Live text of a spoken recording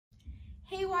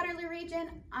Hey Waterloo Region,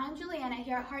 I'm Juliana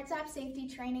here at Heartzap Safety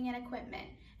Training and Equipment,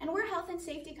 and we're a health and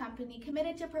safety company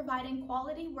committed to providing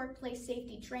quality workplace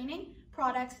safety training,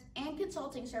 products, and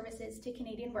consulting services to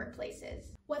Canadian workplaces.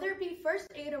 Whether it be first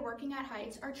aid or working at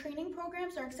heights, our training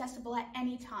programs are accessible at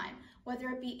any time, whether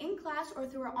it be in class or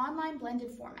through our online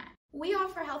blended format. We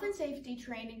offer health and safety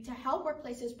training to help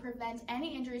workplaces prevent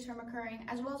any injuries from occurring,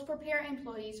 as well as prepare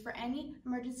employees for any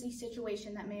emergency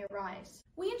situation that may arise.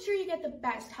 We ensure you get the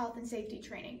best health and safety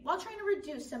training while trying to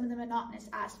reduce some of the monotonous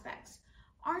aspects.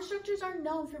 Our instructors are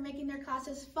known for making their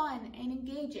classes fun and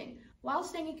engaging while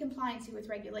staying in compliance with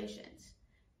regulations.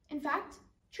 In fact,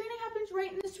 training happens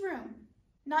right in this room.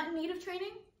 Not in need of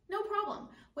training? No problem.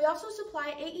 We also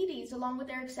supply AEDs along with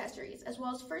their accessories, as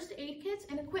well as first aid kits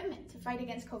and equipment to fight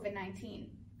against COVID-19.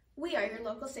 We are your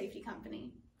local safety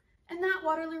company. And that,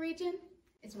 Waterloo Region,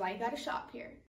 is why you gotta shop here.